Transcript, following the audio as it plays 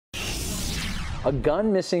A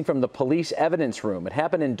gun missing from the police evidence room. It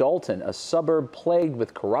happened in Dolton, a suburb plagued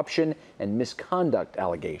with corruption and misconduct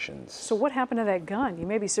allegations. So what happened to that gun? You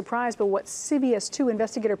may be surprised by what CBS 2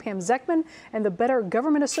 investigator Pam Zekman and the Better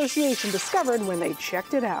Government Association discovered when they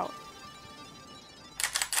checked it out.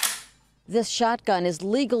 This shotgun is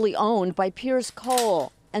legally owned by Piers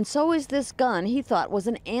Cole, and so is this gun he thought was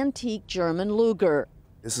an antique German Luger.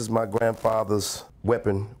 This is my grandfather's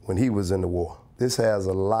weapon when he was in the war. This has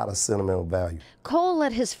a lot of sentimental value. Cole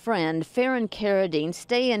let his friend, Farron Carradine,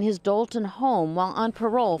 stay in his Dolton home while on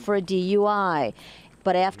parole for a DUI.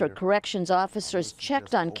 But after corrections officers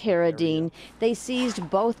checked on Carradine, they seized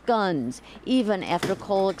both guns, even after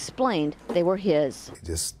Cole explained they were his. They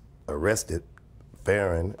just arrested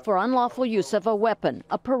Farron for unlawful use of a weapon,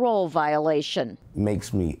 a parole violation.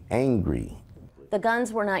 Makes me angry. The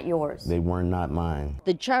guns were not yours. They were not mine.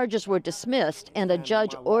 The charges were dismissed and a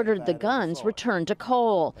judge ordered the guns returned to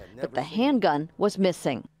Cole, but the handgun was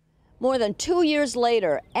missing. More than 2 years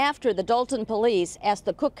later, after the Dolton police asked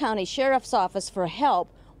the Cook County Sheriff's Office for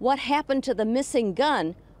help, what happened to the missing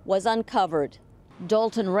gun was uncovered.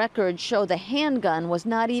 Dolton records show the handgun was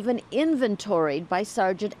not even inventoried by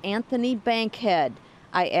Sergeant Anthony Bankhead.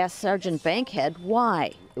 I asked Sergeant Bankhead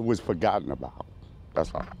why. It was forgotten about,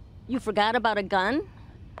 that's all. You forgot about a gun?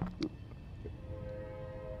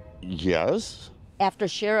 Yes. After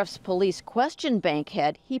sheriff's police questioned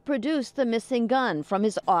Bankhead, he produced the missing gun from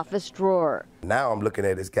his office drawer. Now I'm looking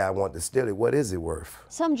at this guy wanting to steal it. What is it worth?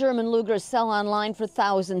 Some German Lugers sell online for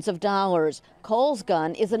thousands of dollars. Cole's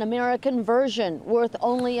gun is an American version worth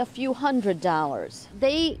only a few $100s.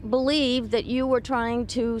 They believe that you were trying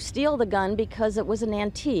to steal the gun because it was an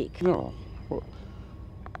antique. No.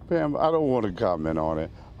 Pam, I don't want to comment on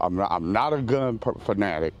it. I'm not a gun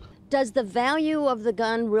fanatic. Does the value of the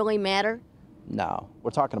gun really matter? No, we're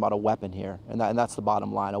talking about a weapon here, and that's the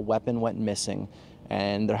bottom line. A weapon went missing,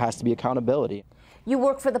 and there has to be accountability. You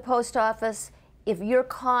work for the post office. If you're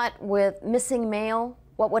caught with missing mail,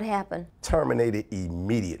 what would happen? Terminated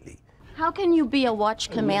immediately. How can you be a watch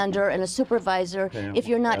commander and a supervisor if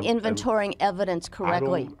you're not inventorying evidence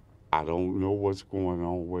correctly? I don't know what's going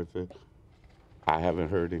on with it. I haven't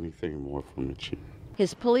heard anything more from the chief.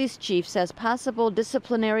 His police chief says possible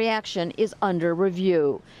disciplinary action is under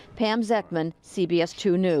review. Pam Zekman, CBS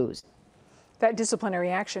 2 News. That disciplinary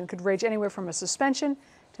action could range anywhere from a suspension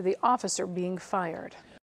to the officer being fired.